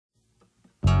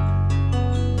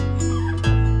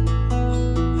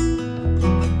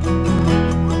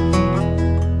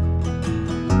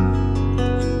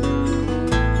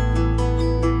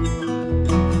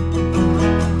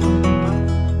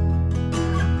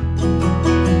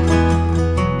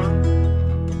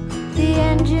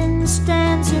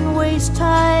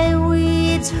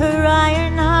nights her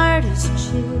iron heart is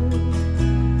chilled.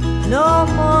 No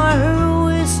more her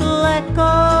whistle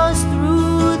echoes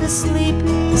through the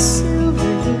sleepy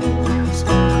silver hills.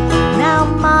 Now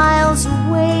miles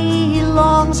away he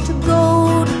longs to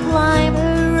go to climb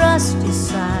her rusty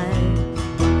side,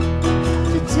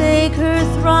 to take her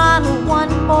throttle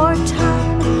one more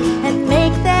time and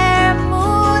make their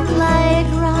moonlight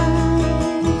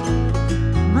ride.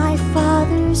 My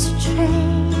father's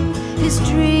train, his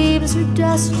dreams are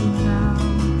dusty now.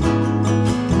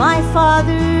 My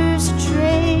father's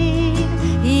train,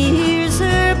 he hears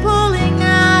her pulling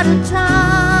out of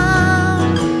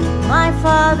town. My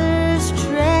father's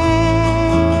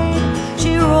train,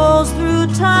 she rolls through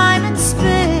time and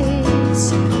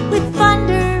space with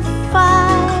thunder,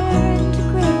 fire, and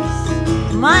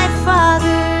grace. My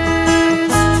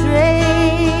father's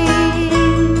train.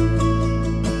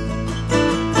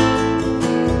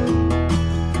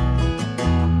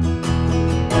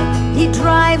 He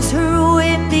drives her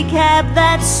windy cab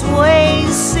that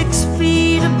sways 6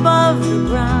 feet above the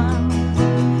ground.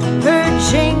 Her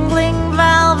jingling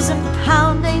valves and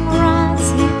pounding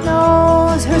runs, he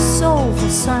knows her soulful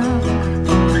sound.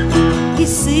 He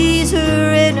sees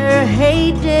her in her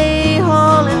heyday,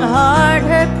 hauling hard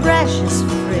her precious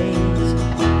freight.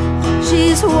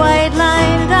 She's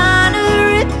white-lined on a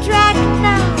rip track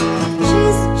now,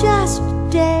 she's just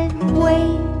dead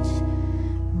weight.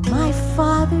 My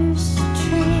father's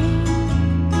train,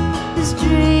 his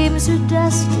dreams are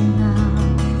dusty now.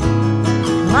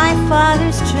 My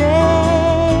father's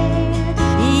train,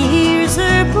 he hears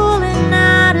her pulling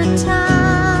out of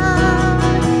town.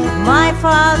 My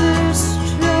father's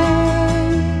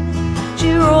train,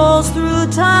 she rolls through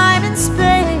time and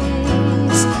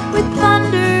space with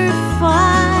thunder,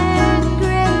 fire, and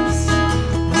grace.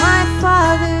 My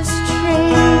father's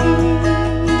train.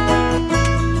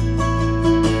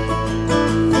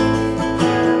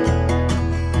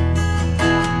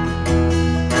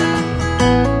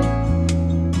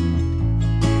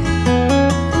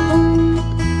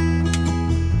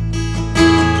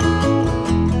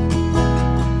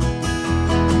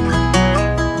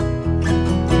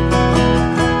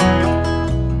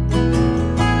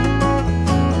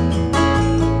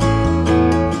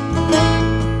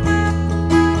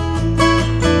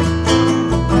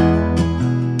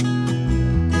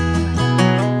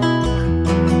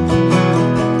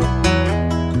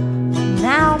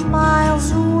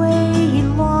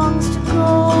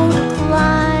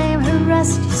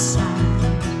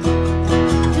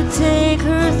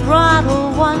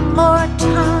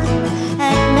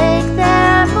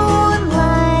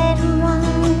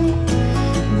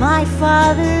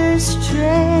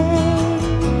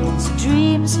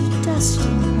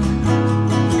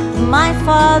 My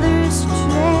father's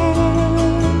train,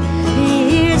 he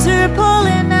hears her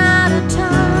pulling out of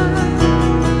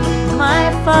town.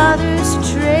 My father